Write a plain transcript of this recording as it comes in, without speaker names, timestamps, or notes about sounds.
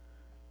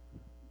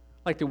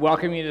I'd like to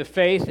welcome you to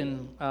faith,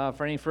 and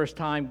for any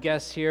first-time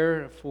guests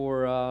here,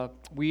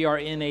 we are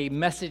in a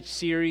message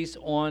series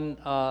on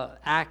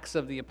Acts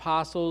of the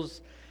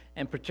Apostles,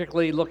 and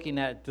particularly looking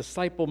at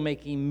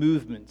disciple-making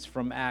movements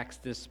from Acts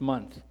this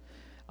month.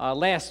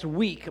 Last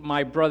week,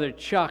 my brother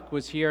Chuck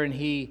was here, and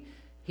he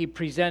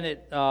presented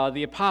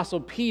the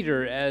Apostle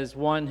Peter as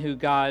one who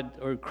God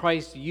or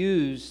Christ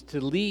used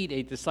to lead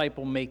a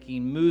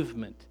disciple-making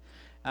movement.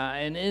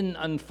 And in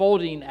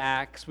unfolding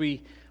Acts,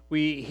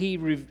 he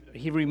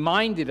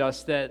reminded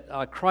us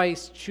that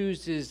Christ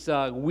chooses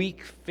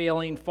weak,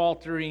 failing,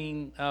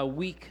 faltering,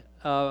 weak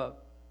men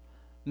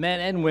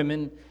and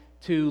women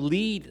to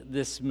lead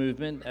this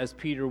movement, as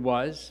Peter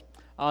was.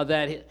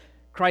 That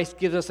Christ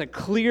gives us a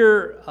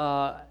clear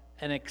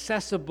and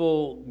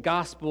accessible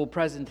gospel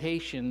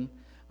presentation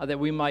that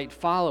we might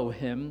follow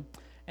him,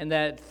 and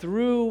that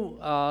through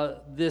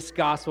this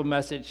gospel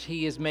message,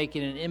 he is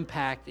making an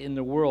impact in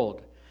the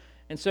world.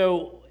 And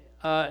so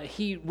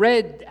he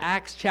read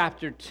Acts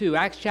chapter 2.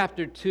 Acts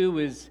chapter 2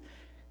 is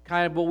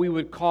kind of what we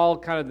would call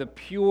kind of the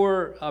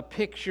pure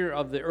picture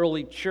of the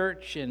early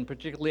church, and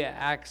particularly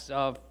Acts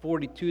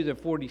 42 to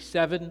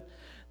 47,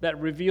 that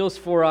reveals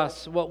for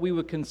us what we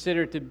would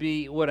consider to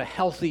be what a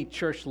healthy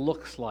church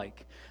looks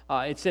like.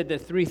 It said that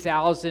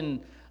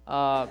 3,000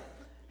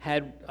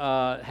 had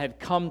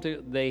come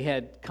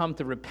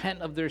to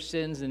repent of their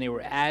sins, and they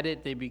were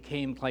added. They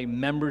became like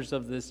members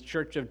of this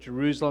church of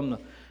Jerusalem.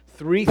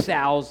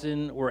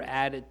 3,000 were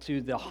added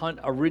to the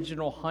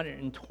original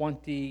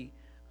 120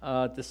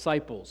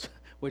 disciples,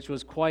 which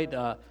was quite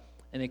an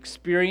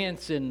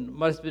experience and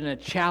must have been a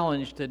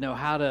challenge to know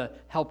how to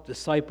help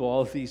disciple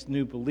all of these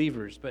new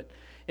believers. But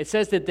it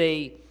says that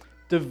they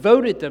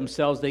devoted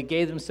themselves, they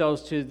gave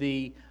themselves to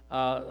the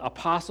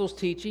apostles'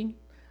 teaching,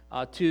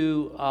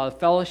 to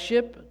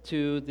fellowship,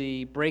 to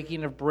the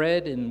breaking of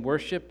bread and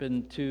worship,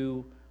 and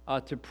to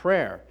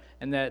prayer.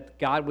 And that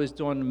God was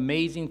doing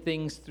amazing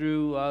things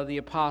through the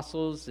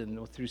apostles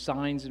and through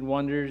signs and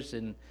wonders.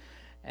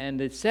 And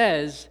it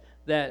says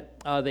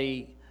that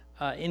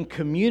in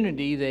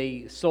community,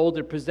 they sold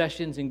their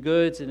possessions and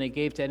goods, and they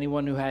gave to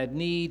anyone who had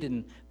need.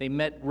 And they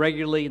met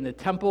regularly in the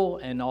temple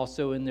and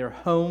also in their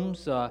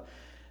homes.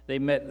 They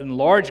met in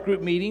large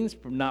group meetings,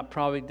 not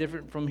probably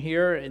different from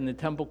here in the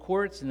temple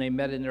courts. And they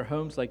met in their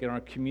homes, like in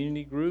our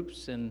community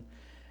groups. And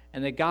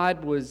that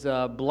God was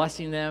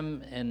blessing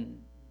them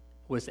and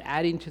was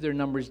adding to their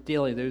numbers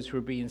daily, those who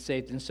were being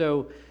saved. And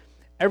so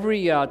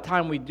every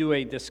time we do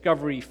a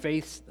Discovery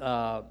Faith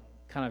kind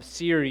of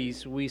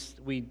series,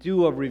 we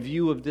do a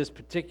review of this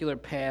particular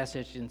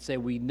passage and say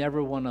we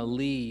never want to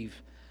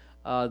leave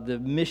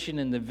the mission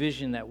and the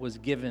vision that was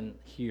given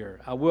here.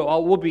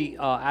 We'll be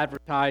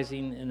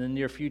advertising in the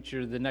near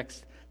future the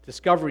next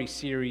Discovery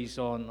series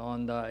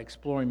on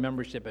exploring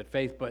membership at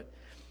Faith. But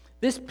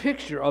this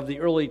picture of the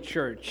early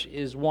church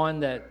is one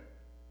that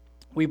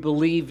we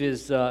believe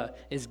is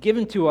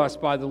given to us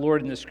by the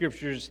Lord in the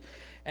Scriptures.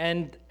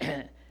 And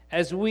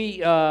as we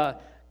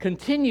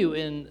continue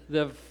in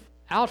the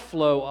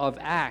outflow of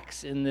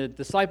Acts in the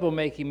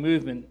disciple-making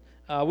movement,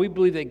 we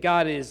believe that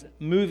God is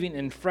moving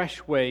in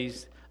fresh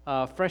ways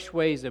of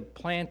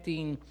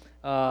planting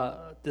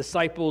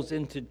disciples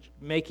into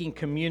making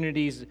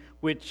communities,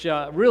 which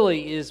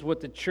really is what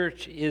the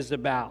church is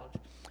about.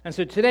 And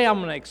so today I'm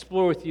going to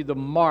explore with you the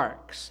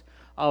marks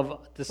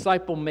of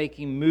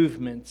disciple-making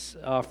movements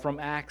from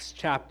Acts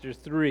chapter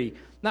 3.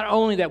 Not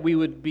only that we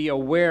would be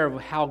aware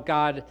of how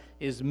God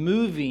is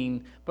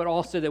moving, but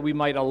also that we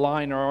might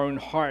align our own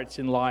hearts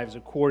and lives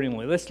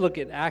accordingly. Let's look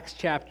at Acts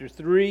chapter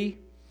 3,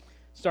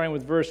 starting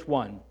with verse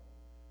 1.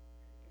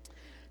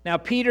 Now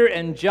Peter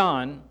and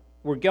John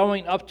were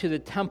going up to the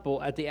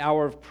temple at the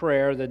hour of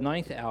prayer, the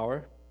 9th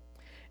hour,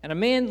 and a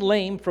man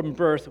lame from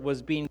birth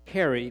was being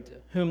carried,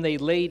 whom they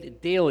laid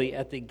daily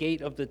at the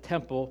gate of the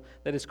temple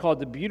that is called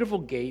the Beautiful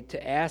Gate,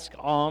 to ask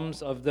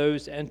alms of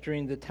those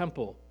entering the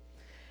temple.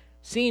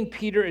 Seeing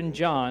Peter and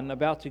John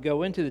about to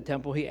go into the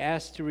temple, he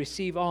asked to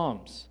receive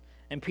alms.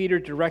 And Peter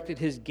directed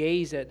his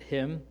gaze at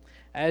him,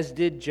 as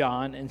did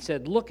John, and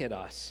said, "Look at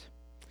us."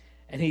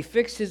 And he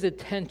fixed his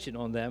attention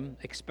on them,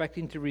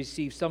 expecting to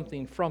receive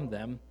something from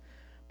them.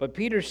 But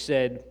Peter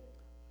said,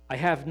 "I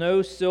have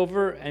no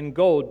silver and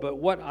gold, but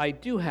what I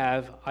do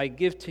have I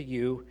give to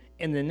you.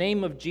 In the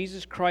name of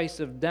Jesus Christ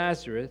of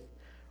Nazareth,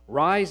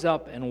 rise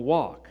up and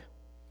walk."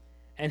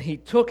 And he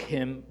took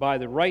him by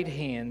the right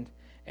hand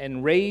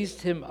and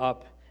raised him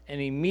up, and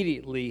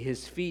immediately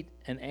his feet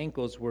and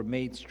ankles were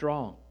made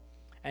strong.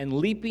 And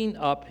leaping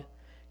up,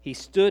 he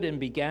stood and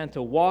began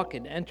to walk,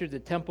 and entered the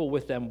temple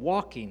with them,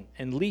 walking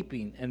and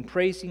leaping and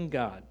praising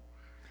God.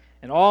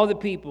 And all the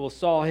people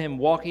saw him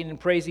walking and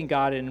praising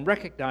God, and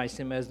recognized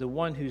him as the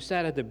one who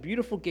sat at the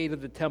beautiful gate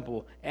of the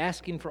temple,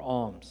 asking for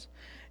alms.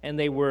 And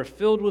they were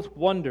filled with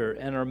wonder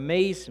and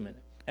amazement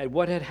at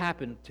what had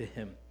happened to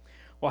him.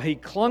 While he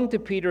clung to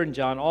Peter and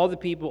John, all the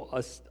people,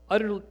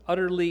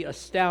 utterly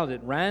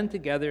astounded, ran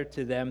together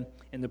to them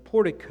in the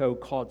portico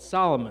called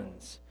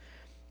Solomon's.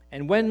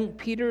 And when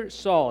Peter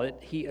saw it,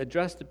 he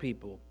addressed the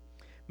people,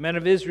 "Men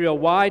of Israel,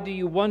 why do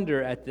you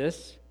wonder at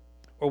this?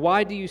 Or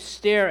why do you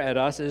stare at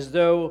us as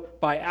though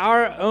by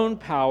our own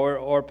power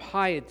or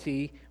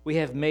piety we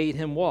have made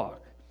him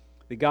walk?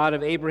 The God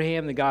of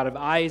Abraham, the God of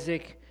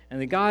Isaac,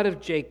 and the God of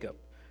Jacob,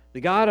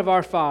 the God of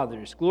our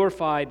fathers,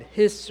 glorified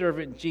his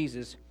servant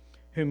Jesus,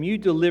 whom you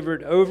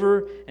delivered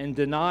over and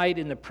denied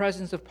in the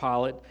presence of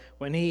Pilate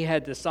when he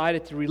had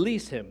decided to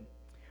release him.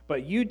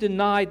 But you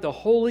denied the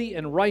holy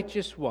and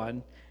righteous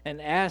one and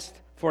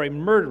asked for a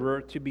murderer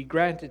to be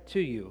granted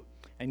to you.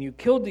 And you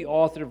killed the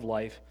author of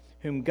life,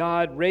 whom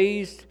God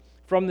raised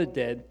from the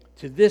dead.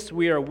 To this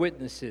we are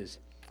witnesses.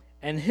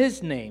 And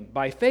his name,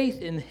 by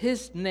faith in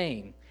his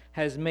name,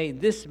 has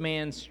made this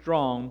man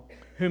strong,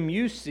 whom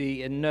you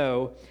see and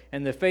know,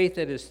 and the faith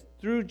that is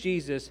through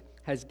Jesus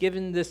has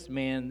given this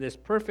man this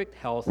perfect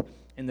health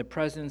in the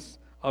presence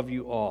of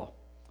you all.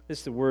 This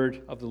is the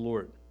word of the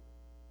Lord.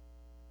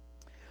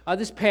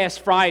 This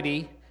past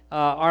Friday,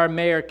 our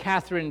mayor,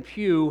 Catherine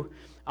Pugh,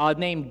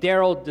 named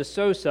Daryl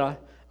DeSouza,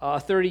 a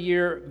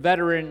 30-year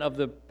veteran of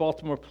the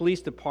Baltimore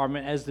Police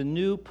Department, as the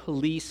new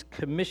police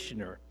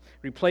commissioner,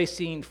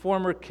 replacing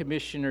former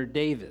Commissioner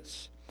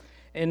Davis.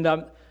 And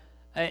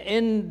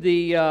in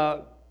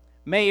the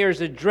mayor's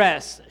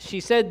address, she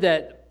said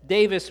that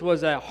Davis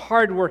was a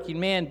hardworking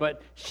man,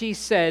 but she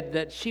said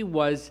that she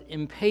was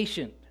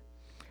impatient.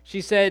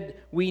 She said,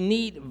 we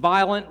need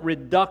violent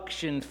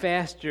reduction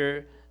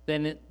faster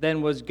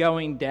than was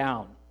going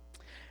down.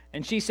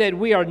 And she said,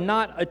 we are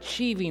not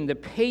achieving the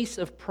pace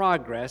of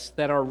progress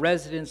that our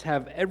residents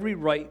have every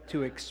right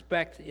to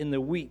expect in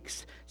the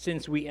weeks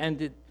since we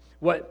ended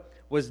what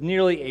was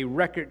nearly a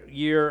record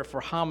year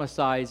for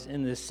homicides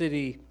in the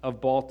city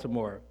of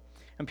Baltimore.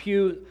 And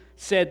Pugh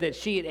said that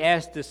she had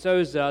asked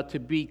DeSouza to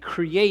be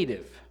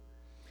creative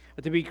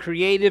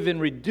in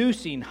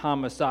reducing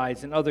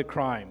homicides and other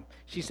crime.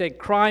 She said,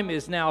 crime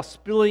is now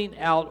spilling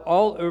out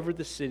all over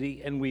the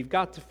city, and we've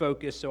got to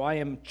focus, so I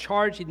am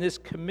charging this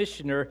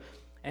commissioner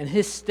and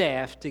his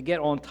staff to get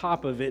on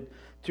top of it,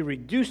 to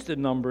reduce the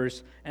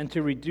numbers and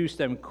to reduce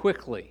them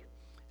quickly.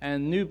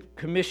 And new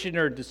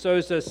Commissioner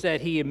DeSouza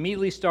said he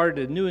immediately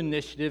started a new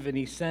initiative, and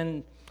he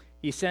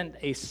sent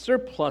a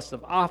surplus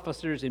of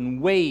officers in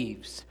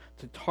waves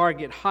to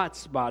target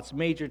hotspots,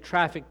 major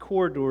traffic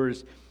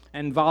corridors,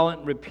 and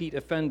violent repeat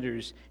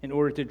offenders in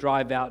order to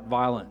drive out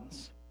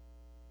violence.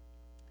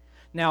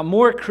 Now,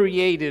 more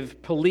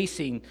creative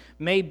policing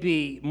may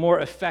be more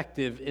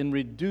effective in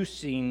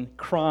reducing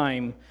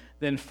crime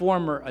than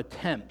former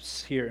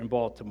attempts here in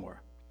Baltimore.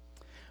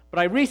 But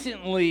I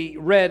recently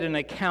read an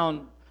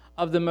account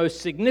of the most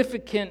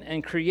significant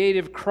and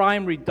creative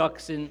crime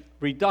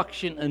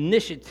reduction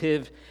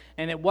initiative,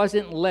 and it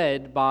wasn't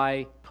led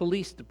by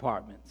police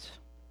departments.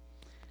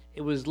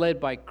 It was led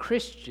by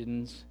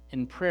Christians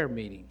in prayer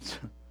meetings.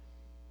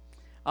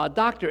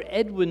 Dr.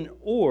 Edwin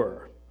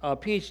Orr, a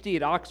PhD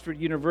at Oxford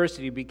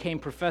University, became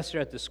professor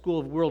at the School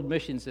of World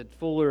Missions at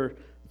Fuller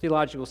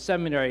Theological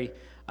Seminary.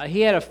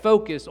 He had a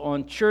focus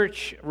on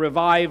church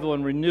revival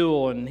and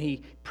renewal, and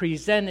he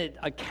presented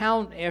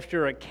account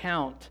after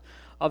account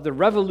of the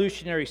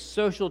revolutionary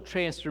social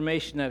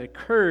transformation that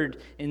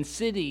occurred in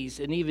cities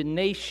and even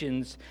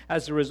nations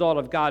as a result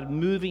of God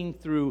moving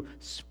through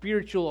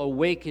spiritual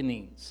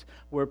awakenings,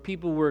 where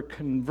people were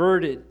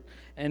converted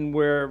and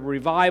where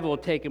revival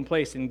had taken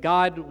place, and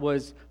God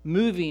was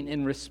moving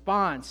in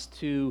response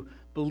to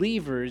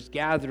believers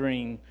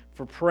gathering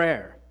for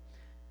prayer.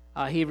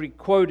 He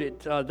quoted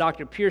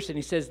Dr. Pearson.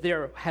 He says,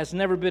 there has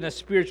never been a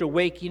spiritual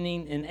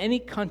awakening in any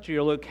country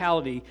or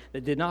locality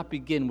that did not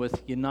begin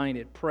with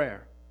united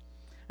prayer.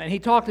 And he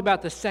talked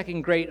about the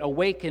Second Great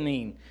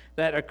Awakening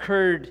that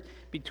occurred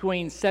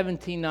between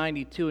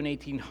 1792 and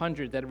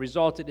 1800 that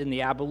resulted in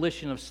the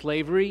abolition of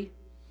slavery,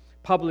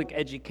 public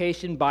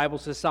education, Bible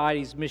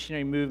societies,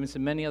 missionary movements,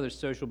 and many other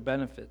social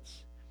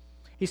benefits.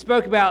 He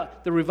spoke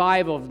about the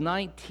revival of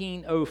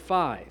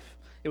 1905.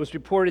 It was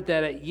reported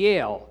that at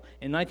Yale,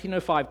 in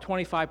 1905,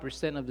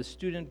 25% of the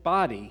student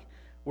body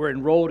were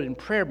enrolled in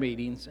prayer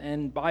meetings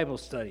and Bible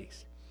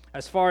studies.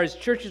 As far as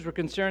churches were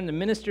concerned, the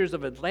ministers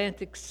of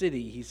Atlantic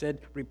City, he said,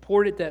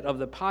 reported that of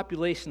the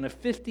population of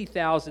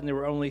 50,000, there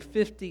were only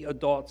 50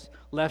 adults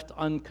left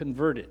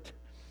unconverted.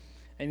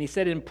 And he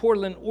said in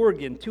Portland,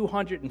 Oregon,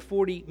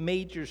 240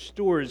 major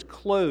stores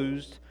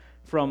closed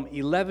from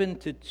 11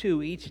 to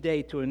 2 each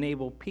day to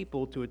enable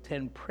people to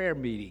attend prayer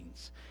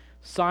meetings,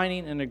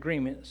 signing an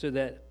agreement so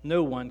that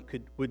no one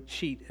would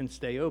cheat and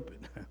stay open.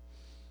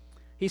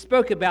 He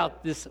spoke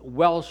about this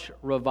Welsh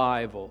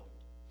revival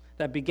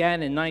that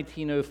began in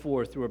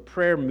 1904 through a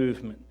prayer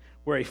movement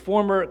where a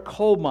former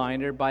coal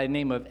miner by the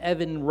name of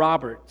Evan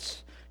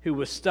Roberts, who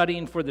was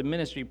studying for the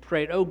ministry,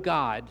 prayed, "Oh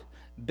God,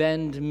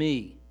 bend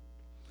me."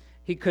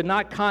 He could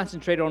not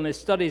concentrate on his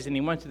studies, and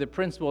he went to the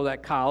principal of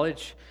that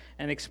college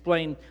and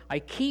explained, "I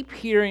keep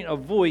hearing a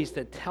voice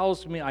that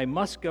tells me I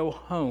must go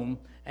home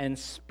and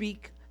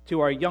speak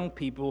to our young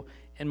people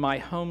in my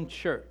home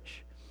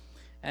church."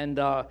 And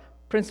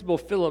Principal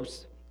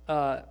Phillips,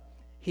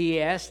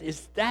 he asked,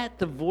 "Is that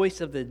the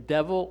voice of the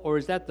devil, or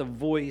is that the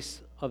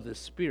voice of the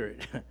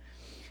Spirit?"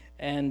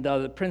 And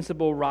the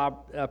Principal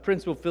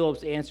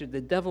Phillips answered,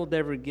 "The devil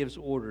never gives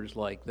orders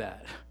like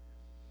that.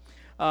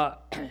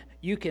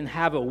 You can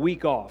have a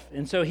week off."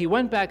 And so he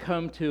went back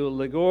home to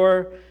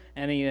Lagore,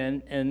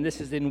 and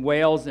this is in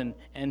Wales,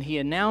 and he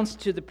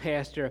announced to the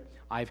pastor,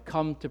 "I've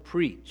come to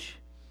preach."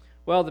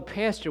 Well, the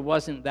pastor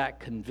wasn't that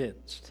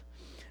convinced,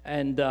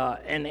 and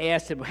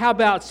asked him, "How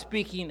about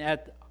speaking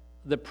at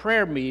the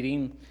prayer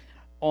meeting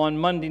on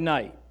Monday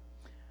night?"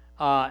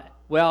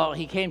 Well,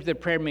 he came to the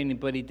prayer meeting,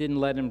 but he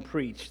didn't let him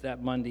preach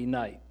that Monday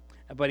night.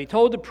 But he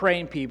told the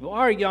praying people,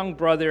 "Our young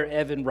brother,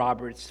 Evan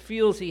Roberts,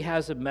 feels he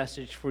has a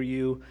message for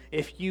you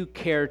if you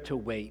care to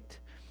wait."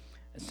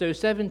 So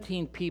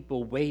 17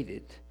 people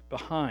waited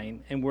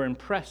behind and were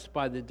impressed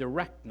by the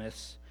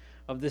directness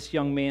of this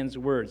young man's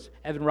words.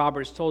 Evan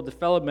Roberts told the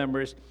fellow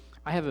members,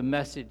 "I have a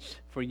message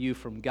for you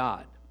from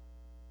God."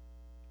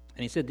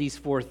 And he said these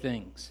 4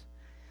 things.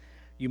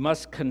 You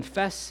must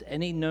confess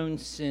any known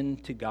sin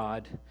to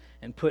God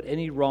and put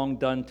any wrong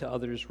done to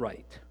others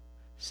right.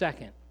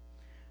 Second,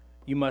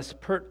 you must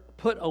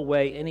put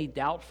away any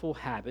doubtful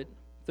habit.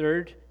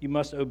 Third, you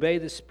must obey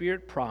the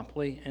Spirit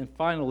promptly. And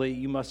finally,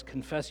 you must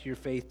confess your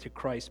faith to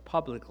Christ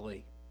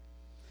publicly.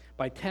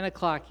 By 10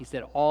 o'clock, he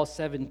said all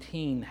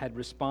 17 had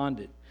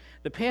responded.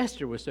 The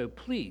pastor was so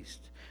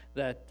pleased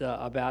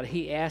about it.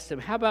 He asked him,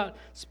 "How about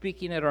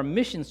speaking at our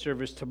mission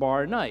service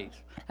tomorrow night?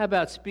 How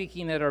about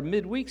speaking at our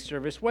midweek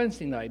service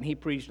Wednesday night?" And he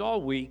preached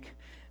all week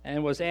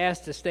and was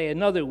asked to stay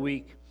another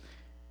week.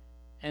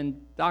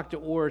 And Dr.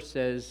 Orr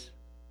says,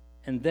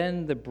 and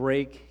then the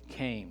break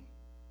came.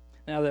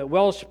 Now, the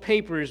Welsh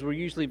papers were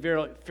usually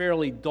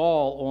fairly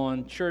dull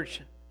on church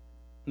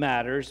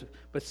matters,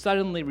 but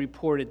suddenly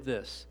reported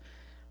this.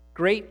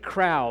 Great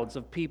crowds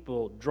of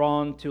people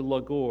drawn to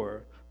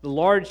Lagore. The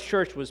large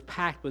church was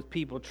packed with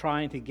people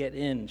trying to get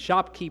in.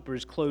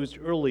 Shopkeepers closed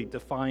early to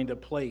find a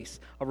place.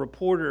 A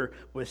reporter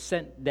was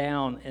sent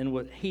down,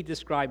 and he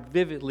described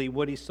vividly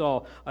what he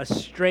saw, a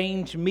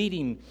strange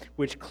meeting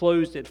which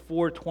closed at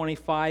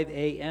 4:25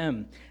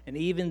 a.m. And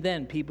even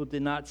then, people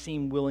did not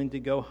seem willing to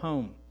go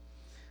home.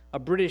 A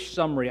British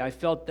summary, I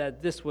felt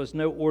that this was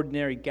no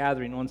ordinary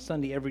gathering. On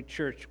Sunday, every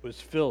church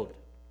was filled.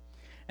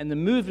 And the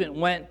movement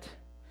went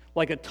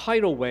like a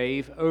tidal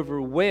wave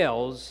over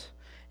Wales.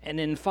 And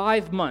in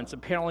 5 months,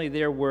 apparently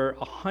there were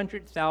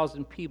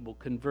 100,000 people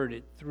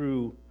converted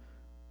through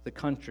the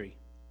country.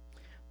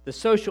 The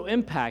social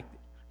impact,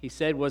 he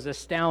said, was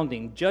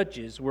astounding.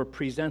 Judges were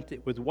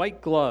presented with white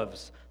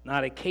gloves,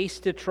 not a case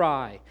to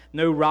try.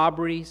 No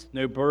robberies,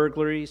 no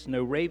burglaries,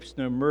 no rapes,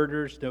 no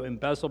murders, no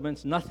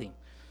embezzlements, nothing.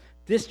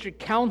 District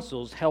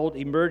councils held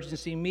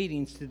emergency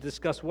meetings to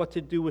discuss what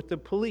to do with the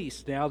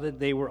police now that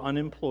they were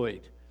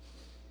unemployed.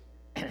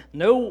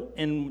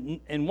 In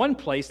one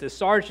place, the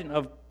sergeant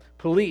of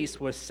police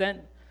was sent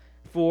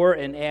for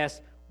and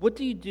asked, "What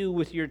do you do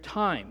with your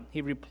time?"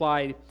 He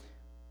replied,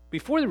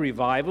 "Before the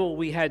revival,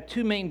 we had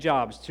 2 main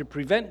jobs, to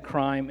prevent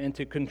crime and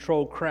to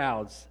control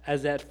crowds,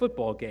 as at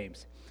football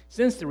games.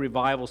 Since the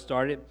revival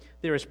started,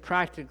 there is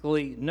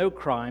practically no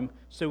crime,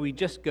 so we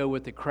just go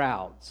with the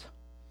crowds."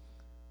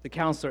 The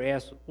counselor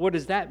asked, "What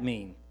does that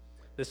mean?"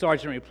 The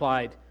sergeant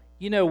replied,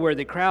 "You know where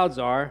the crowds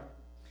are.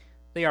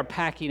 They are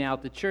packing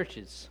out the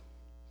churches."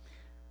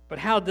 "But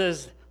how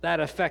does that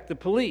affect the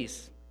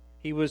police?"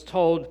 He was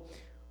told,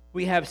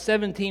 "We have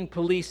 17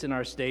 police in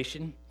our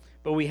station,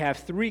 but we have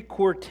 3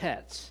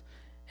 quartets.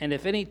 And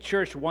if any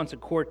church wants a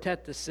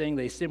quartet to sing,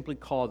 they simply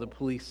call the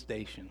police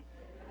station."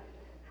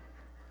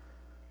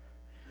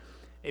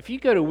 If you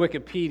go to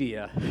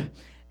Wikipedia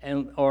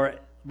or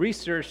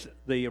research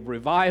the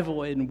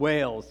revival in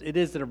Wales, it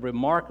is a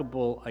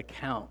remarkable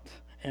account.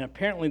 And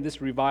apparently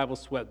this revival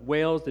swept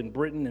Wales and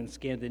Britain and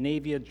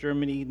Scandinavia,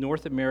 Germany,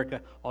 North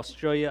America,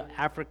 Australia,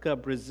 Africa,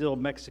 Brazil,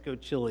 Mexico,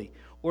 Chile.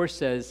 Or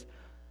says,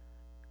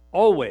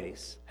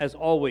 as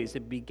always,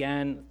 it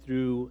began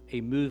through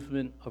a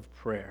movement of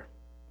prayer.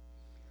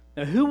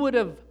 Now, who would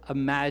have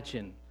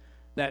imagined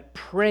that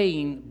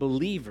praying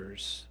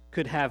believers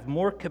could have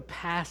more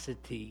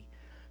capacity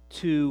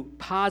to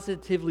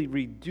positively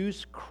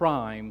reduce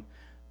crime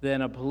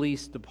than a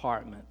police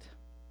department?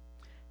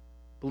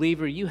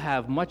 Believer, you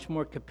have much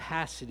more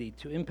capacity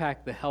to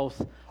impact the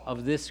health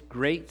of this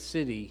great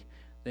city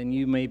than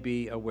you may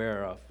be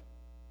aware of.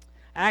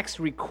 Acts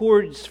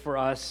records for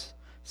us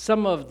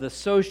some of the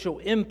social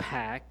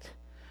impact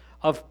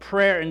of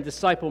prayer and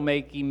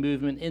disciple-making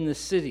movement in the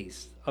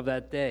cities of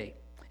that day.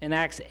 In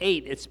Acts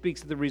 8, it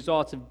speaks of the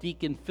results of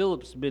Deacon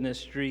Philip's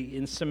ministry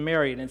in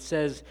Samaria, and it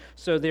says,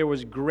 "So there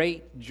was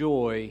great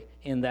joy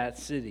in that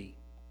city."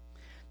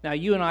 Now,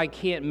 you and I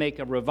can't make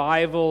a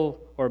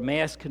revival or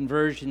mass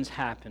conversions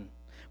happen.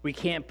 We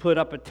can't put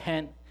up a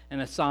tent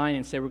and a sign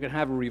and say we're going to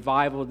have a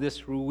revival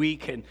this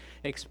week and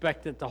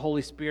expect that the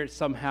Holy Spirit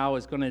somehow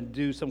is going to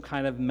do some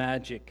kind of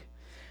magic.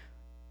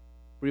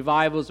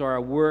 Revivals are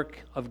a work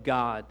of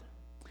God.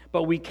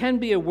 But we can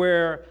be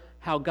aware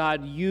how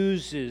God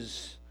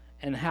uses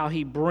and how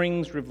he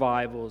brings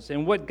revivals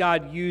and what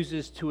God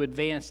uses to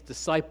advance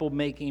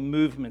disciple-making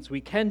movements.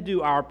 We can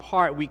do our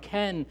part. We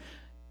can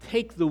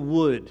take the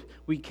wood,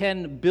 we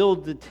can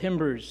build the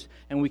timbers,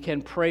 and we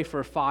can pray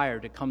for fire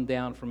to come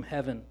down from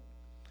heaven.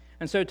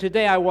 And so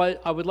today I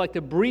would like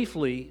to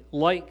briefly,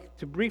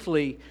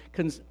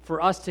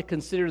 for us to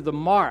consider the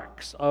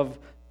marks of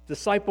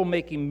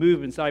disciple-making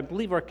movements that I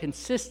believe are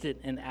consistent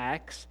in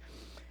Acts,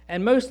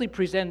 and mostly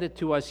presented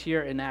to us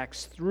here in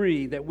Acts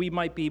 3, that we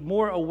might be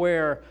more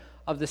aware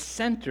of the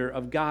center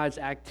of God's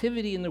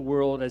activity in the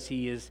world as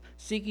he is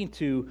seeking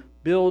to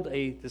build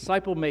a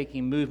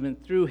disciple-making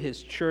movement through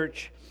his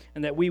church,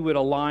 and that we would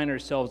align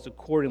ourselves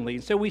accordingly.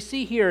 And so we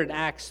see here in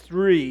Acts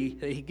 3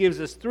 that he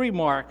gives us 3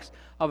 marks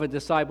of a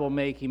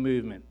disciple-making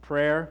movement: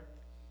 prayer,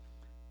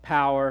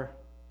 power,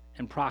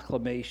 and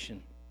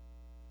proclamation.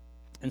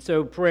 And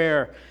so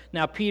prayer.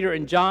 Now Peter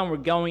and John were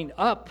going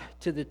up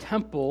to the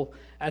temple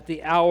at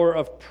the hour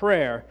of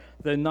prayer,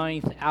 the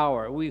 9th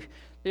hour.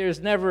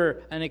 There's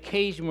never an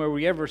occasion where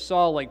we ever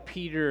saw like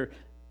Peter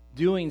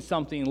doing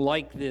something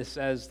like this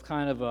as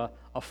kind of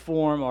a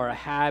form or a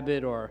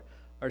habit or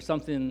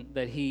something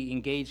that he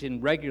engaged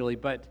in regularly.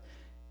 But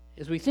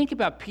as we think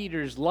about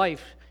Peter's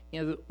life,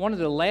 one of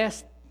the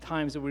last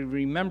times that we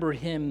remember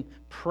him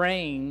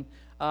praying,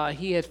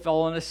 he had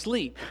fallen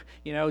asleep.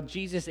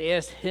 Jesus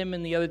asked him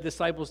and the other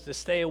disciples to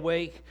stay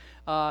awake.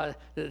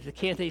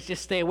 Can't they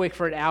just stay awake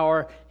for an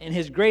hour? In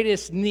his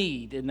greatest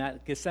need in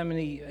that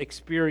Gethsemane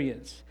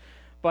experience.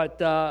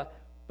 But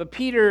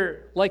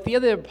Peter, like the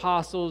other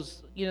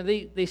apostles,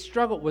 they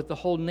struggled with the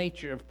whole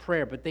nature of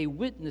prayer, but they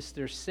witnessed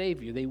their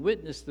Savior. They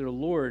witnessed their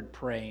Lord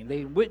praying.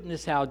 They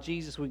witnessed how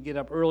Jesus would get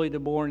up early in the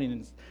morning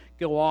and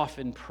go off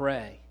and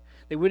pray.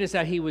 They witnessed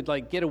how he would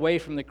get away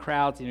from the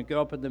crowds,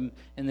 go up in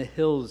the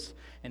hills,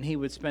 and he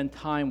would spend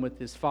time with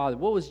his Father.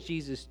 What was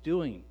Jesus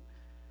doing?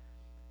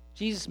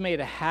 Jesus made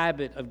a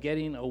habit of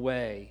getting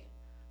away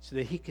so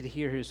that he could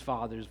hear his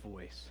Father's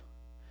voice,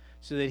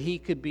 so that he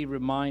could be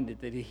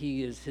reminded that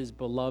he is his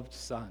beloved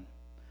Son,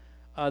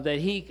 that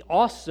he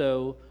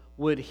also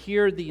would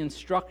hear the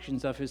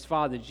instructions of his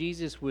Father.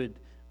 Jesus would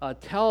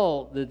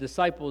tell the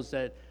disciples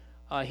that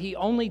he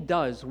only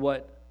does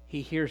what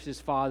he hears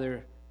his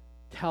Father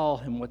tell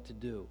him what to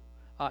do.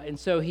 And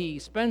so he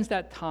spends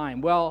that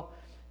time. Well,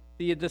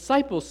 the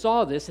disciples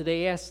saw this, and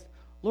they asked,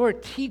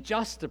 Lord, teach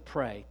us to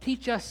pray.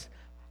 Teach us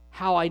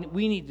how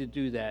we need to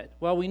do that.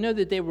 Well, we know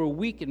that they were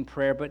weak in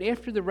prayer, but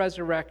after the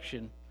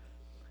resurrection,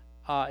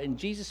 and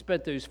Jesus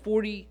spent those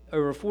 40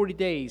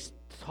 days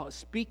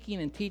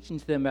speaking and teaching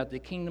to them about the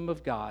kingdom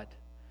of God.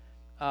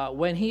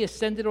 When he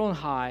ascended on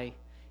high,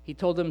 he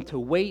told them to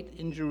wait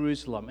in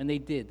Jerusalem, and they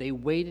did. They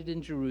waited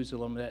in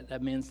Jerusalem.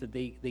 That means that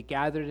they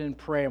gathered in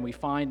prayer, and we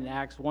find in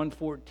Acts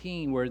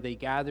 1:14 where they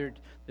gathered.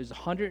 There's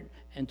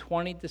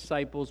 120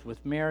 disciples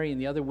with Mary and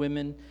the other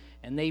women,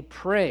 and they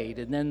prayed,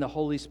 and then the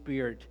Holy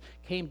Spirit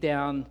came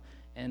down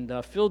and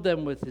filled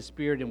them with the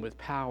Spirit and with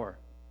power.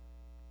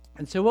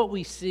 And so what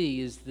we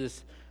see is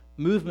this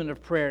movement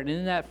of prayer. And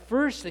in that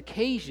first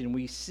occasion,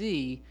 we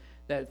see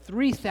that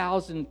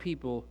 3,000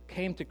 people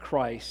came to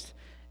Christ,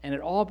 and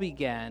it all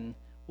began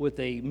with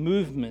a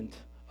movement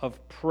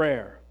of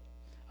prayer.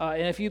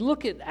 And if you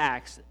look at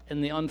Acts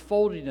and the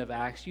unfolding of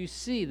Acts, you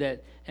see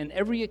that in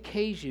every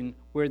occasion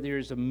where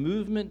there's a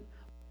movement,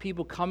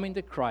 people coming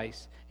to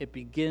Christ, it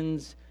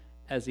begins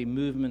as a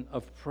movement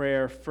of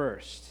prayer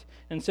first.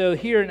 And so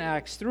here in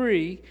Acts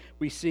 3,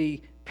 we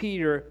see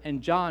Peter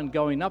and John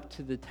going up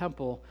to the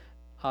temple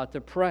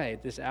to pray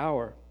at this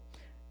hour.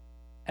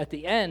 At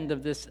the end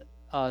of this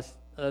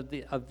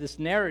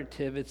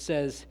narrative, it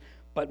says,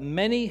 but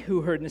many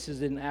who heard, and this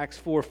is in Acts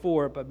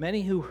 4:4, but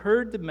many who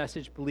heard the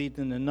message believed,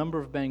 and the number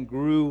of men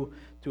grew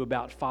to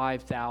about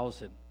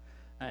 5,000.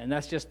 And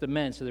that's just the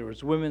men. So there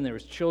was women, there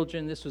was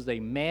children. This was a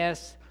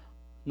mass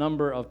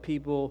number of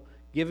people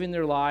giving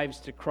their lives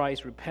to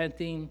Christ,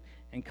 repenting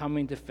and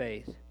coming to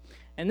faith.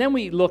 And then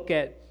we look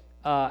at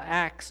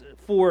Acts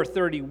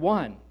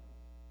 4:31,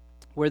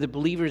 where the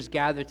believers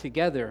gather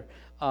together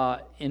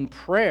in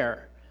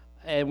prayer,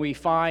 and we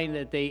find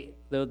that the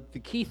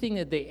key thing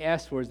that they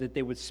asked for is that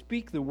they would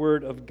speak the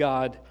word of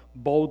God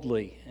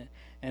boldly.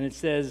 And it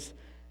says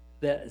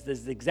that this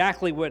is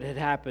exactly what had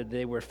happened.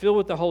 They were filled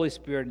with the Holy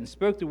Spirit and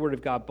spoke the word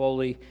of God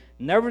boldly.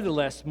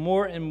 Nevertheless,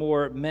 more and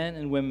more men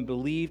and women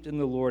believed in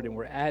the Lord and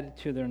were added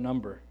to their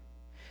number.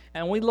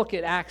 And we look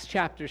at Acts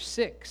chapter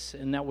 6,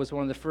 and that was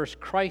one of the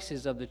first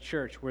crises of the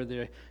church, where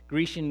the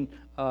Grecian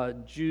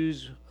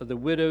Jews, the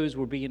widows,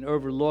 were being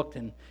overlooked,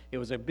 and it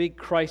was a big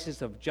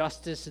crisis of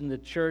justice in the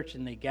church,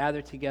 and they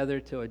gathered together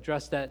to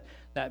address that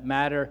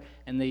matter,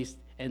 and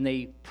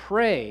they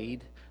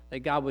prayed that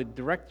God would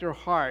direct their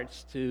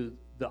hearts to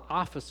the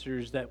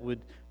officers that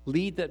would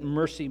lead that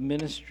mercy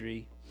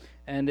ministry.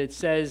 And it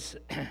says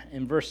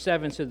in verse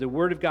 7, so the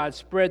word of God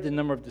spread, the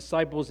number of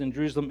disciples in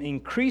Jerusalem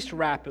increased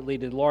rapidly,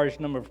 the large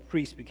number of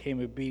priests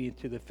became obedient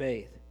to the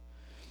faith.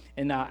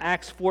 In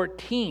Acts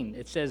 14,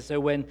 it says, so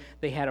when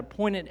they had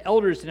appointed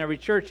elders in every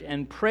church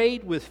and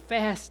prayed with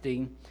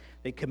fasting,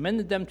 they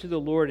commended them to the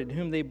Lord in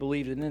whom they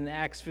believed. And then in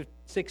Acts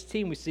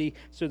 16, we see,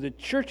 so the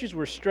churches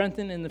were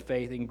strengthened in the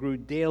faith and grew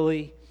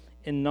daily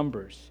in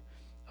numbers.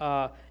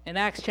 In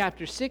Acts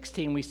chapter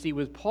 16, we see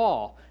with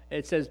Paul,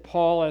 it says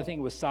Paul, I think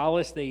it was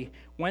Silas, they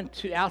went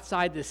to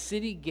outside the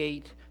city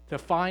gate to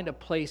find a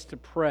place to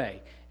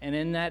pray. And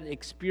in that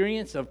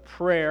experience of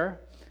prayer,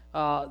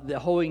 the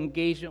whole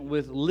engagement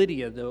with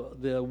Lydia,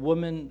 the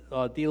woman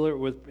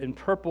dealer in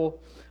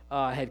purple,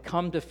 had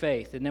come to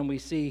faith. And then we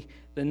see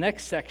the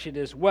next section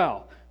as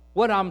well.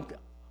 What I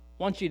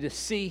want you to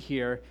see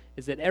here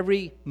is that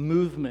every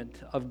movement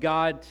of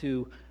God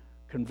to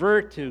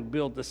convert, to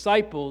build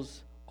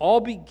disciples, all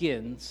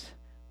begins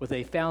with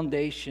a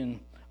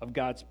foundation of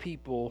God's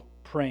people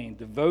praying,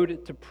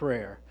 devoted to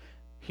prayer,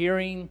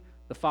 hearing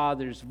the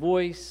Father's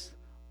voice,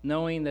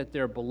 knowing that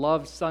they're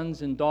beloved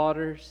sons and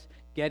daughters,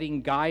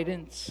 getting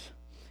guidance,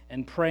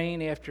 and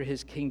praying after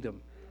His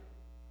kingdom.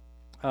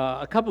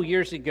 A couple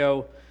years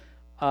ago,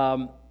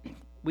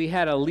 we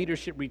had a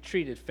leadership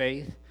retreat at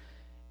Faith,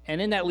 and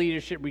in that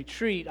leadership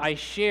retreat, I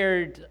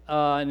shared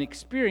an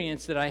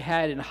experience that I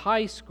had in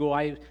high school.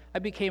 I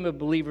became a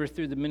believer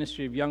through the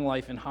ministry of Young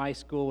Life in high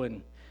school,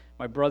 and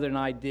my brother and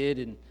I did,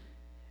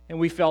 and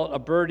we felt a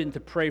burden to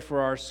pray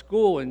for our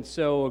school, and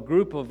so a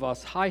group of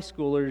us high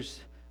schoolers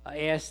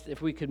asked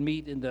if we could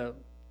meet in the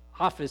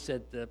office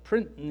at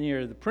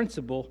near the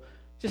principal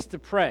just to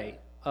pray.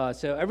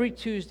 So every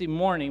Tuesday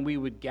morning, we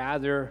would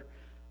gather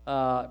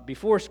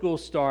before school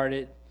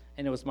started,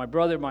 and it was my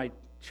brother, my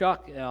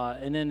Chuck,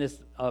 and then this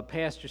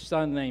pastor's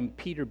son named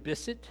Peter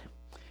Bissett,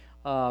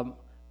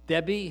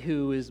 Debbie,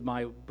 who is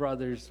my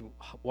brother's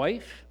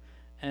wife,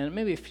 and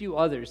maybe a few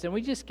others. And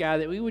we just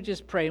gathered. We would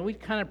just pray, and we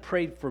kind of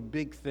prayed for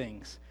big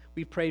things.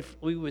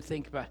 We would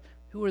think about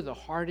who are the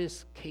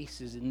hardest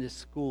cases in this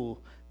school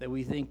that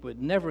we think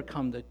would never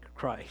come to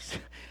Christ,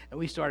 and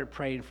we started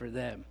praying for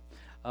them.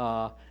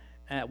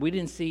 We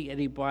didn't see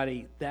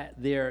anybody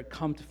there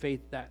come to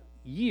faith that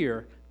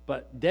year.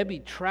 But Debbie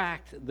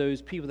tracked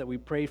those people that we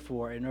prayed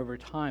for, and over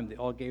time, they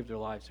all gave their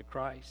lives to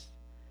Christ.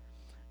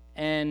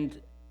 And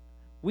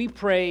we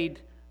prayed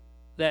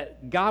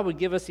that God would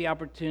give us the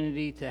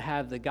opportunity to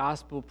have the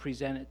gospel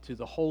presented to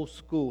the whole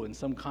school in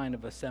some kind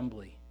of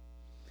assembly.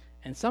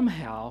 And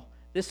somehow,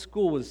 this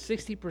school was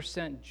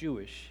 60%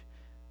 Jewish.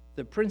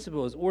 The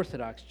principal is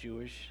Orthodox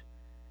Jewish,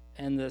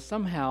 and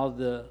somehow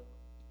the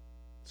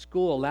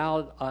school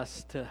allowed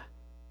us to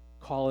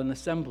call an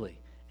assembly.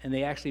 And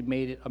they actually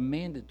made it a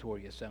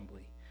mandatory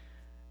assembly.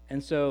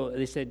 And so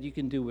they said, you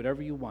can do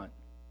whatever you want.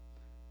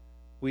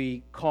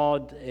 We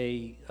called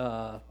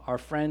our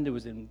friend who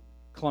was in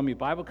Columbia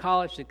Bible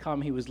College to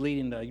come. He was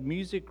leading a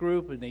music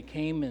group, and they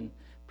came and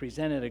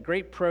presented a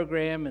great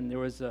program. And there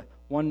was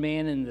one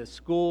man in the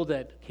school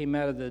that came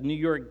out of the New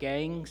York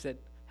gangs that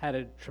had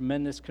a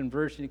tremendous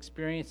conversion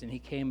experience, and he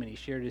came and he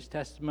shared his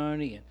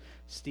testimony. And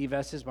Steve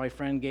Esses, my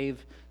friend,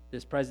 gave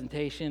this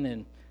presentation,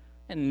 and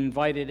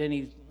invited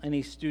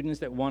any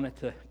students that wanted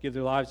to give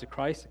their lives to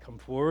Christ to come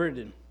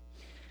forward,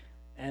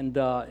 and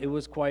it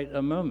was quite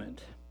a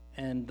moment.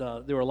 And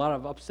there were a lot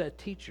of upset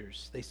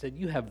teachers. They said,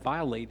 you have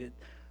violated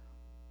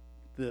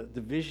the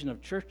division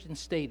of church and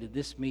state at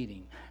this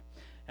meeting.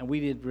 And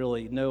we didn't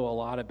really know a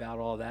lot about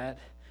all that.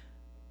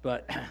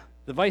 But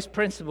the vice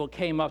principal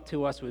came up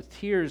to us with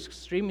tears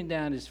streaming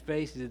down his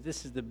face. He said,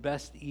 this is the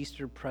best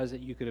Easter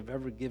present you could have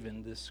ever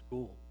given this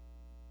school.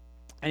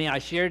 And I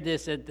shared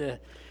this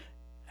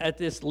at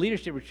this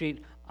leadership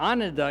retreat.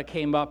 Ananda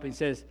came up and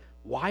says,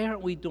 why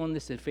aren't we doing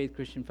this at Faith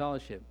Christian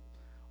Fellowship?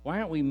 Why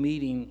aren't we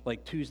meeting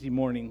like Tuesday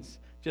mornings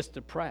just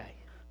to pray?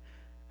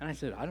 And I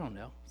said, I don't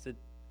know. I said,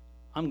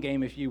 I'm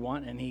game if you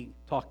want. And he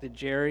talked to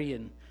Jerry,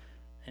 and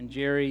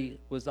Jerry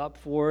was up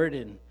for it,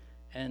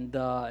 and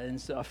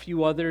so a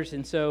few others.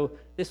 And so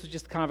this was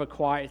just kind of a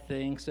quiet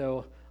thing.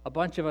 So a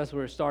bunch of us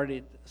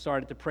started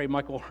to pray.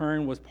 Michael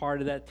Hearn was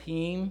part of that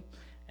team,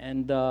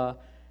 and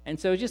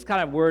so just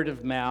kind of word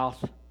of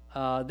mouth.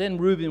 Then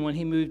Reuben, when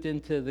he moved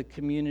into the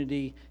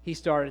community, he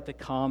started to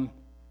come.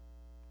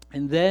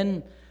 And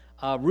then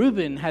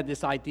Reuben had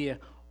this idea,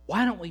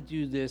 why don't we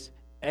do this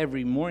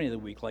every morning of the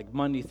week, like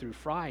Monday through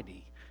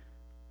Friday?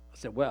 I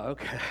said, well,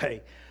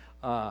 okay.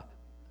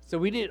 So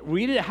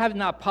we have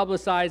not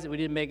publicized it. We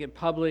didn't make it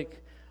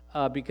public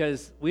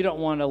because we don't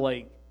want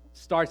to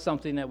start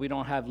something that we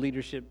don't have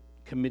leadership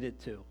committed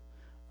to.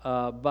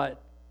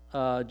 But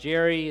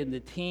Jerry and the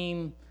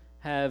team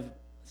have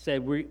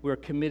said we're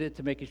committed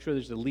to making sure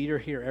there's a leader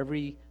here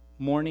every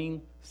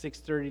morning,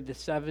 6:30 to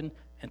 7,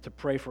 and to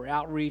pray for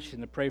outreach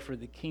and to pray for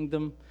the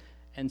kingdom.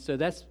 And so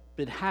that's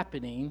been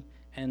happening,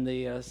 and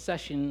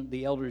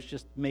the elders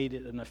just made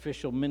it an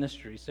official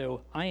ministry.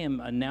 So I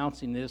am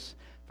announcing this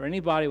for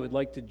anybody who would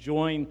like to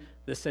join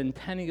the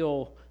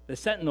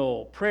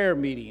Sentinel prayer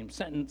meeting.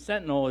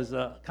 Sentinel is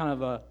a kind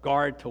of a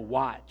guard to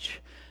watch.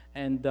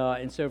 And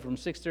so from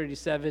 6:30 to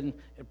 7,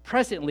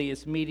 presently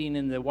it's meeting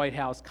in the White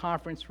House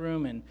conference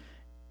room, and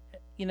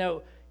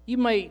you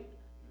might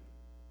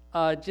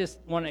just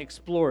want to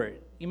explore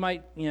it. You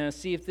might,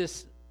 see if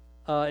this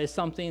is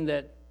something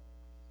that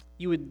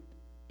you would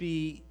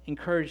be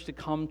encouraged to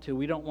come to.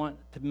 We don't want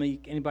to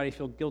make anybody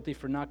feel guilty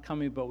for not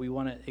coming, but we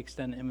want to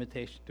extend an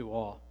invitation to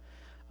all.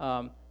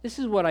 This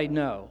is what I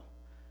know.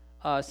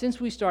 Since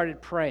we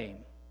started praying,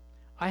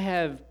 I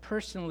have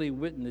personally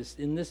witnessed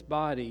in this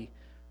body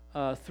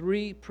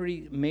three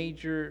pretty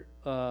major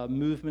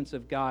movements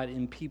of God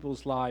in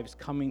people's lives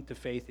coming to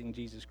faith in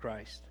Jesus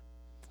Christ.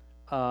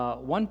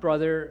 One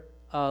brother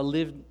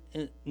lived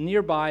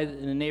nearby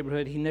in a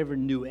neighborhood. He never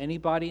knew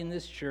anybody in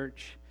this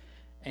church,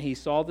 and he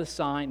saw the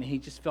sign, and he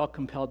just felt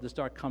compelled to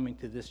start coming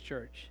to this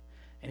church.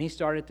 And he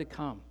started to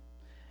come,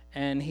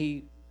 and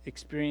he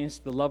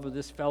experienced the love of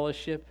this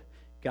fellowship,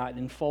 got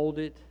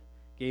enfolded,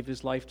 gave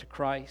his life to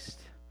Christ,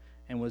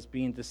 and was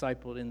being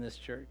discipled in this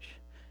church.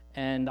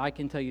 And I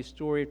can tell you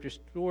story after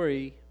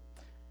story,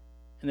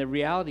 and the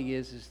reality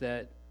is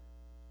that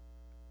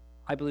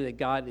I believe that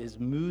God is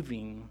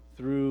moving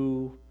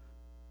through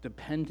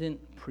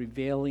dependent,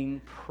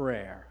 prevailing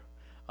prayer.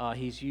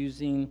 He's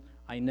using,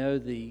 I know,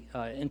 the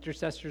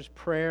intercessor's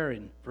prayer,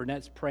 and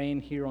Vernette's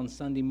praying here on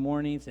Sunday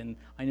mornings, and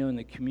I know in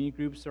the community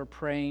groups are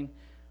praying.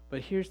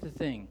 But here's the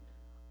thing.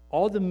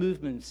 All the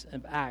movements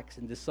of Acts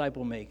and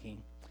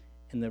disciple-making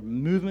and the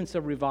movements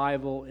of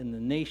revival in the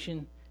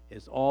nation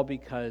is all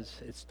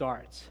because it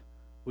starts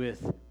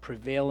with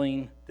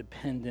prevailing,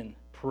 dependent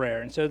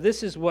prayer. And so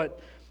this is what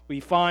we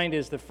find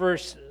is the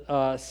first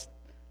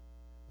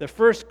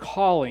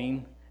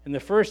calling and the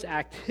first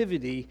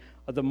activity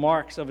of the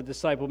marks of a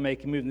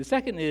disciple-making movement. The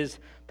second is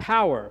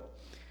power.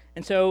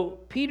 And so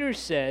Peter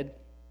said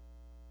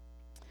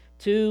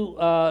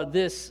to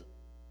this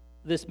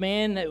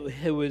man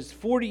who was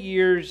 40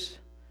 years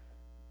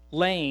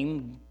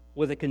lame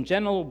with a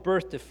congenital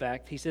birth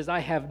defect, he says, I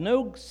have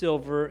no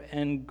silver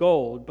and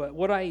gold, but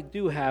what I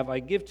do have I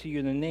give to you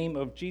in the name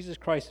of Jesus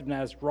Christ of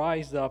Nazareth.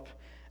 Rise up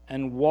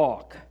and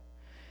walk.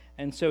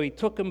 And so he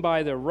took him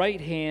by the right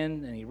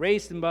hand, and he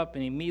raised him up,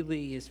 and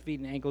immediately his feet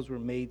and ankles were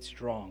made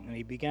strong. And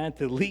he began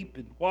to leap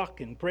and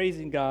walk and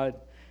praising God,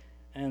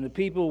 and the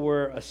people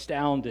were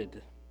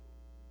astounded.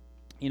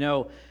 You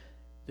know,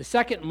 the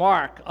second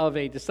mark of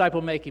a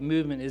disciple-making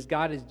movement is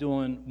God is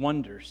doing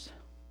wonders.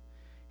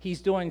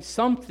 He's doing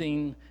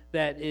something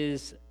that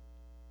is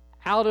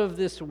out of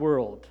this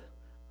world.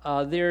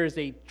 There is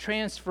a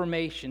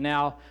transformation.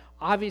 Now,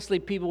 obviously,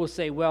 people will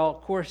say, well,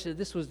 of course,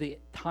 this was the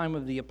time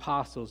of the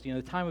apostles. You know,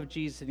 the time of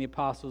Jesus and the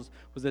apostles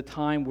was a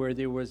time where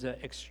there was an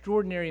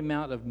extraordinary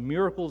amount of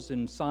miracles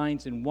and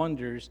signs and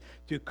wonders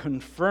to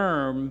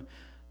confirm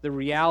the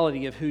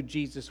reality of who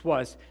Jesus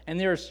was. And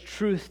there's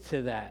truth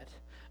to that.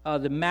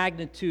 The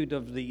magnitude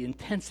of the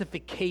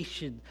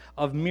intensification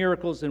of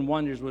miracles and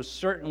wonders was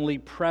certainly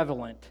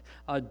prevalent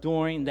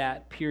during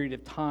that period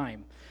of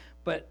time.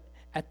 But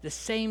at the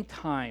same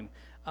time,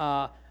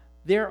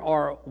 there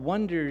are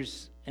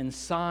wonders and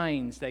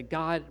signs that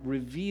God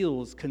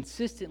reveals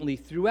consistently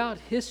throughout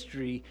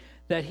history,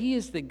 that He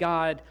is the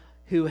God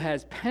who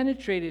has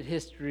penetrated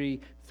history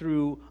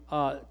through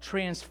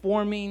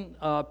transforming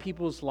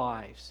people's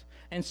lives.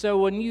 And so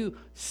when you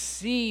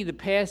see the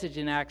passage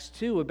in Acts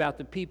 2 about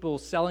the people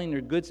selling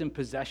their goods and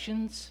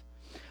possessions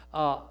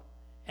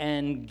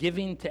and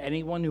giving to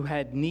anyone who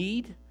had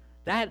need,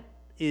 that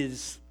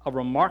is a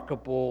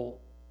remarkable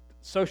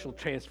social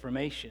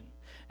transformation.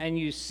 And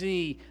you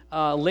see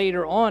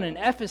later on in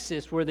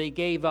Ephesus where they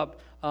gave up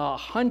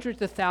hundreds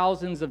of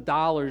thousands of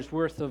dollars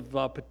worth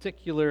of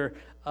particular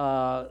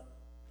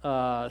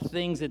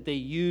things that they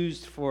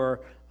used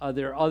for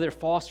their other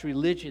false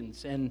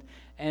religions.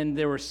 And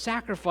there were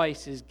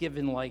sacrifices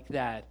given like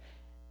that.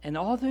 And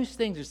all those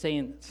things are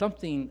saying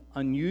something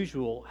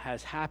unusual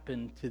has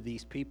happened to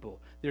these people.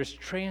 There's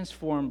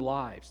transformed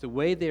lives, the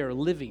way they are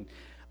living.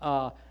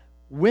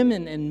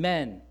 Women and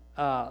men,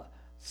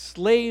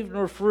 slave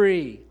nor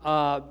free,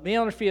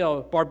 male or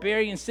female,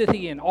 barbarian,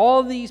 Scythian,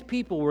 all these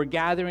people were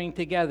gathering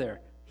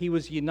together. He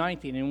was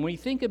uniting. And when you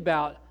think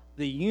about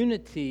the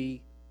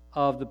unity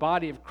of the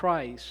body of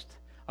Christ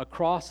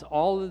across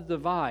all the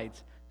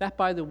divides, that,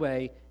 by the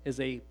way, is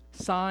a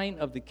sign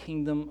of the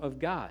kingdom of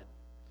God.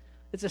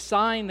 It's a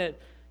sign that,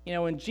 you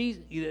know, when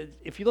Jesus,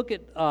 if you look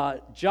at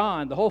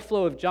John, the whole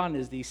flow of John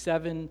is these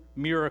 7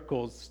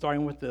 miracles,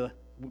 starting with the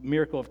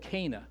miracle of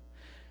Cana.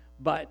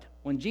 But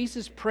when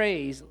Jesus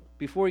prays,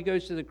 before he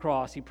goes to the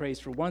cross, he prays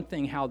for one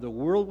thing, how the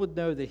world would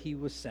know that he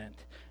was sent,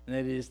 and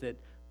that is that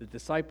the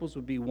disciples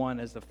would be one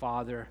as the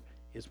Father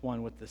is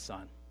one with the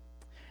Son.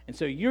 And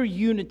so your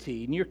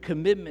unity and your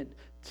commitment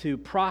to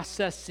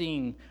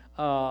processing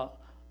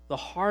the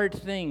hard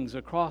things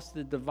across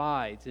the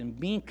divides and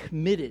being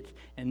committed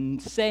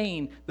and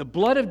saying the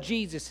blood of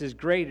Jesus is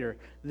greater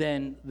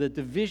than the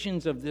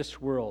divisions of this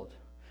world,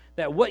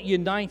 that what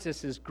unites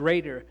us is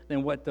greater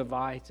than what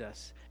divides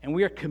us. And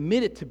we are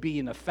committed to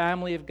being a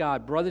family of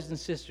God, brothers and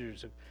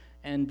sisters.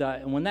 And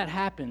when that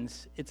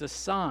happens, it's a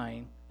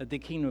sign that the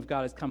kingdom of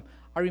God has come.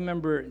 I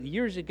remember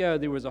years ago,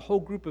 there was a whole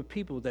group of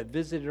people that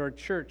visited our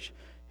church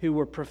who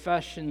were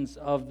professions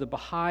of the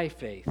Baha'i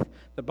faith.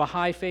 The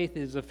Baha'i faith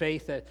is a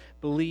faith that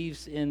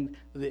believes in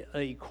the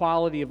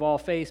equality of all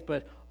faiths,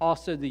 but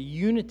also the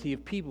unity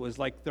of people is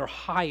like their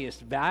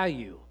highest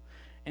value.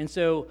 And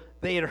so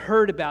they had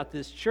heard about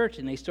this church,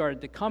 and they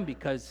started to come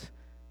because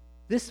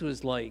this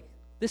is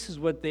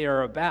what they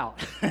are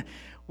about.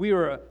 we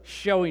are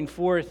showing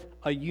forth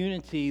a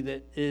unity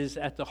that is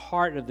at the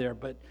heart of there,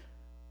 but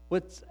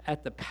what's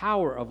at the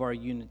power of our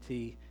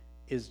unity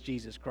is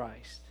Jesus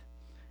Christ.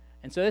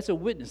 And so that's a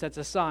witness, that's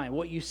a sign.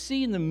 What you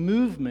see in the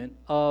movement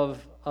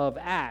of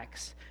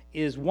Acts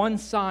is one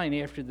sign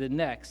after the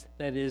next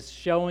that is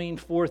showing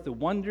forth the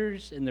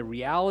wonders and the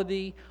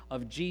reality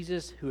of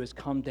Jesus who has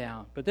come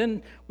down. But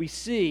then we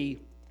see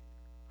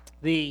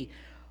the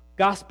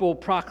gospel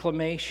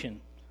proclamation.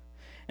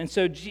 And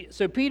so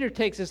Peter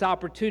takes this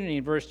opportunity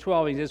in verse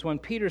 12. He says, when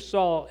Peter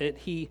saw it,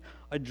 he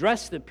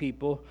addressed the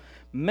people,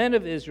 "Men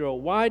of Israel,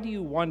 why do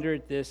you wonder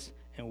at this?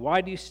 And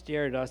why do you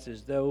stare at us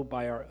as though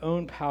by our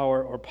own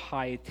power or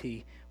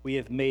piety we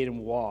have made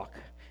him walk?"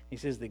 He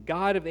says, "The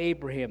God of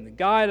Abraham, the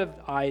God of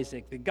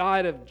Isaac, the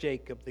God of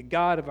Jacob, the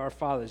God of our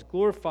fathers,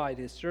 glorified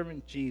his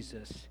servant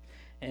Jesus,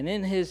 and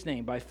in his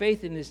name, by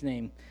faith in his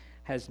name,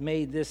 has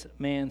made this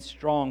man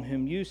strong,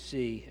 whom you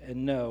see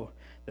and know.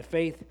 The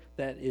faith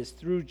that is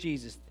through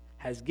Jesus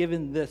has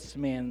given this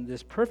man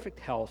this perfect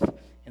health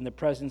in the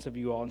presence of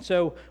you all." And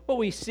so what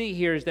we see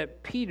here is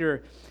that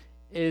Peter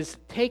is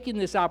taking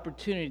this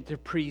opportunity to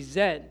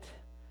present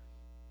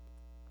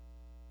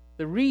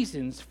the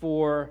reasons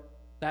for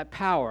that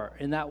power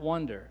and that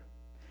wonder.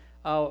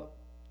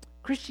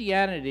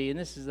 Christianity, and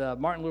this is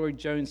Martin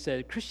Lloyd-Jones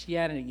said,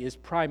 Christianity is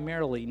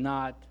primarily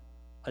not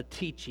a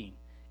teaching.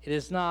 It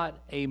is not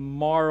a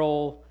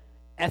moral,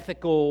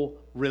 ethical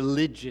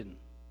religion.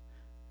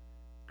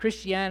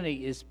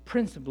 Christianity is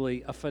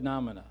principally a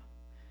phenomena.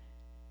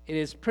 It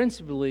is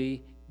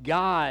principally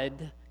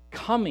God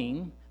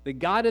coming, the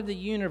God of the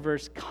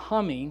universe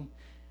coming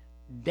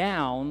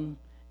down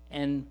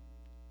and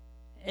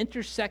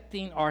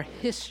intersecting our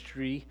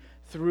history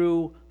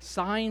through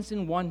signs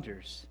and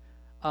wonders.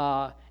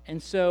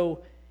 And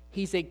so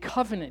he's a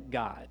covenant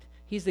God.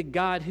 He's a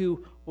God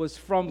who was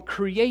from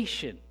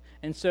creation.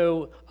 And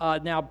so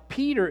now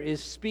Peter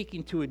is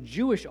speaking to a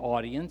Jewish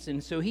audience,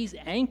 and so he's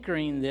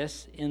anchoring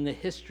this in the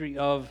history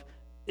of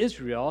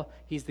Israel.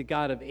 He's the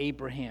God of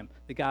Abraham,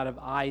 the God of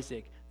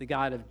Isaac, the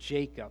God of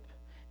Jacob.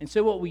 And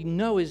so what we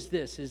know is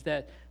this, is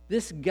that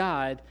this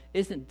God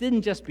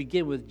didn't just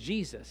begin with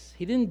Jesus.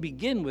 He didn't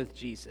begin with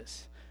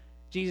Jesus.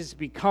 Jesus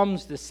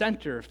becomes the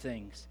center of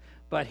things,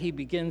 but he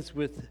begins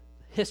with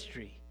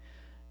history.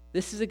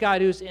 This is a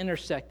God who's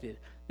intersected.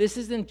 This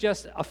isn't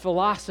just a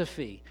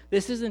philosophy.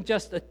 This isn't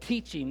just a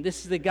teaching.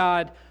 This is the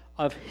God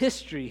of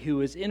history who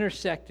is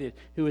intersected,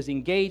 who is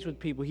engaged with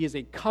people. He is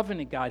a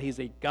covenant God. He's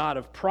a God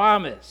of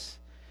promise.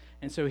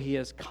 And so he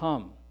has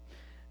come.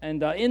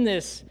 And in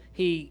this,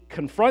 he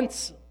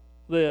confronts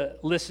the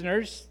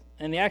listeners,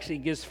 and he actually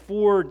gives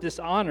 4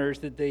 dishonors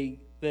that they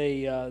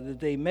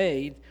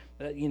made.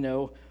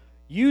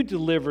 You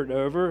delivered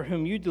over,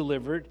 whom you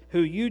delivered, who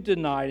you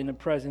denied in the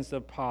presence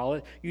of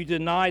Pilate. You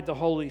denied the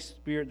Holy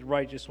Spirit, the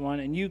righteous one,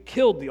 and you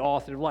killed the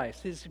author of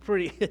life. He's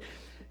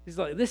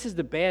like, this is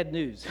the bad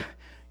news.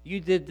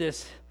 You did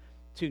this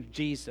to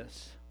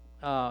Jesus.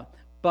 And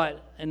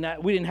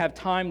that we didn't have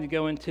time to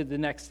go into the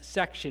next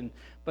section,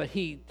 but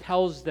he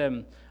tells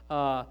them,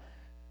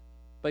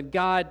 but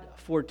God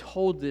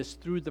foretold this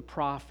through the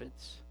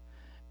prophets,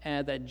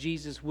 that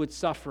Jesus would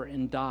suffer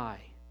and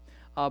die.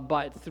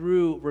 But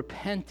through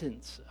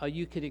repentance,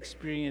 you could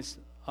experience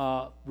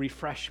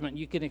refreshment.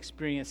 You can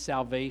experience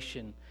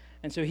salvation.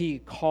 And so he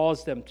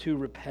calls them to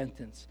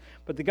repentance.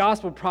 But the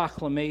gospel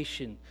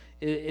proclamation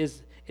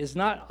is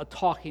not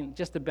talking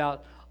just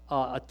about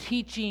a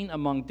teaching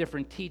among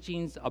different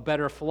teachings, a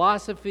better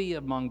philosophy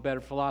among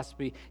better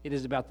philosophy. It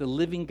is about the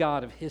living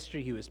God of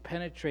history who has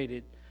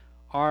penetrated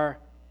our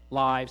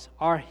lives,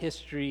 our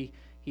history.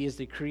 He is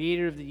the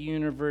creator of the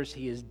universe.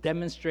 He has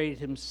demonstrated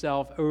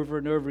himself over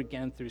and over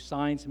again through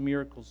signs,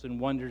 miracles, and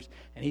wonders,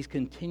 and he's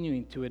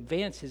continuing to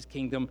advance his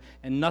kingdom,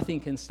 and nothing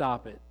can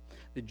stop it.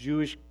 The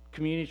Jewish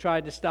community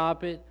tried to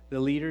stop it. The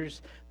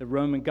leaders, the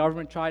Roman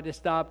government tried to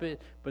stop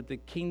it, but the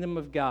kingdom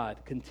of God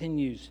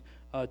continues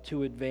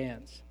to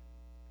advance.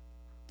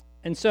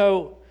 And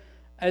so,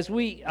 as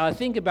we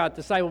think about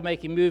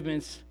disciple-making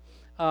movements,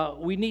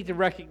 we need to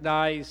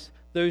recognize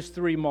those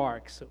 3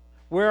 marks.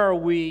 Where are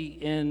we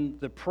in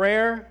the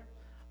prayer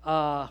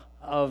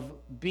of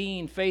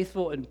being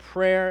faithful in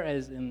prayer,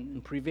 as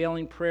in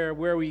prevailing prayer?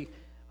 Where are we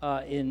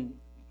in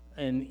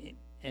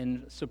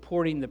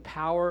supporting the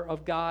power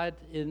of God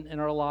in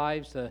our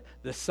lives,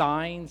 the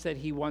signs that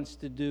he wants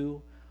to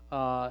do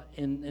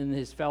in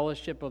his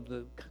fellowship of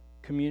the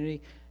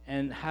community,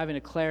 and having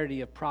a clarity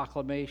of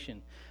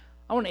proclamation?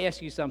 I want to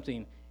ask you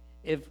something.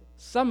 If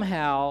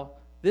somehow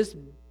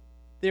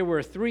there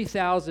were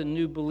 3,000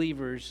 new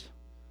believers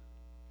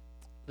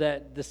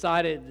that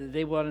decided that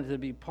they wanted to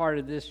be part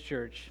of this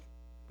church,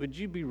 would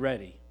you be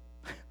ready?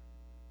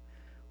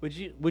 Would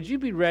you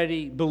be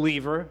ready,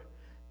 believer,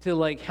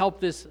 to help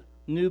this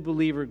new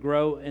believer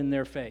grow in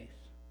their faith?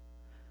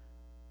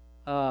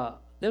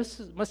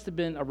 This must have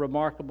been a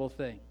remarkable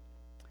thing.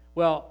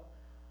 Well,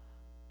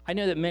 I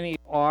know that many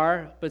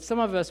are, but some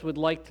of us would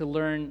like to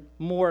learn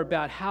more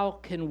about how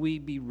can we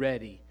be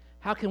ready?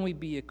 How can we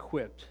be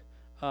equipped?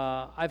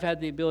 I've had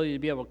the ability to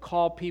be able to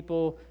call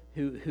people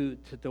to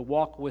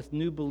walk with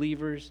new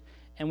believers,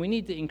 and we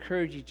need to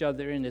encourage each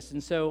other in this.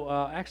 And so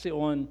actually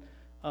on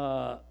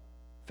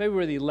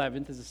February the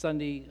 11th is a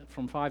Sunday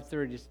from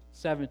 5:30 to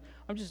 7.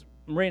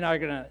 Marie and I are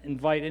going to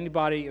invite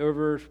anybody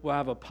over. We'll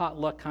have a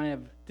potluck kind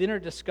of dinner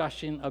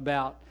discussion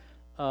about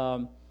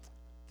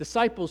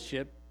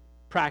discipleship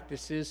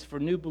practices for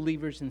new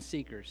believers and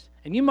seekers.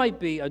 And you might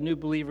be a new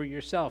believer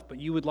yourself, but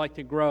you would like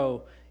to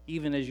grow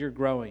even as you're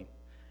growing.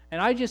 And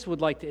I just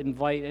would like to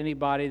invite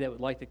anybody that would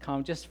like to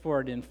come just for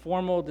an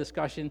informal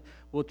discussion.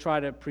 We'll try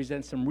to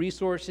present some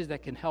resources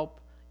that can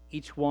help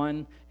each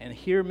one and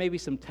hear maybe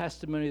some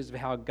testimonies of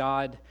how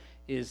God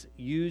is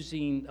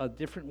using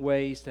different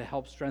ways to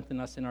help strengthen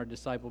us in our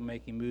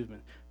disciple-making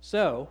movement,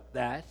 so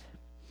that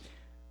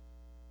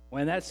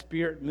when that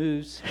Spirit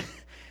moves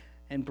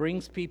and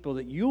brings people,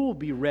 that you will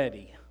be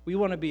ready. We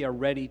want to be a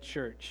ready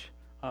church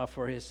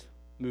for His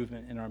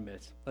movement in our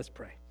midst. Let's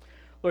pray.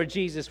 Lord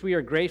Jesus, we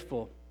are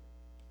grateful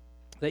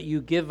that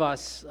you give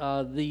us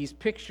these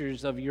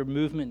pictures of your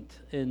movement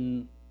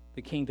in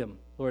the kingdom.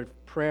 Lord,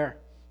 prayer,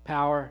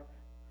 power,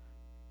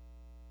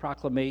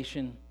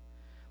 proclamation.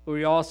 But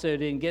we also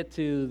didn't get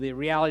to the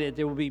reality that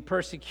there will be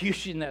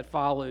persecution that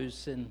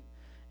follows.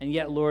 And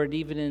yet, Lord,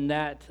 even in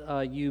that,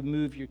 you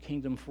move your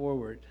kingdom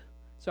forward.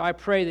 So I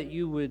pray that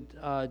you would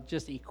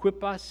just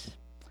equip us.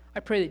 I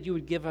pray that you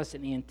would give us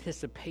an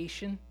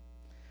anticipation.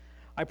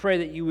 I pray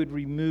that you would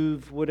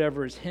remove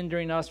whatever is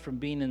hindering us from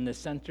being in the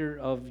center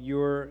of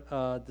your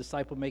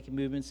disciple-making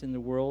movements in the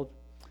world.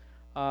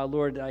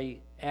 Lord, I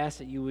ask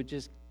that you would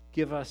just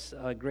give us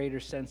a greater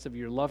sense of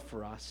your love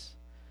for us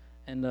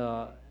and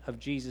of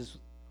Jesus,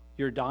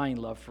 your dying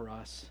love for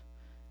us,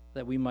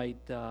 that we might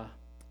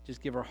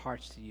just give our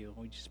hearts to you.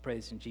 We just pray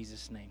this in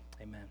Jesus' name.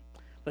 Amen.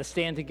 Let's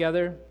stand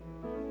together.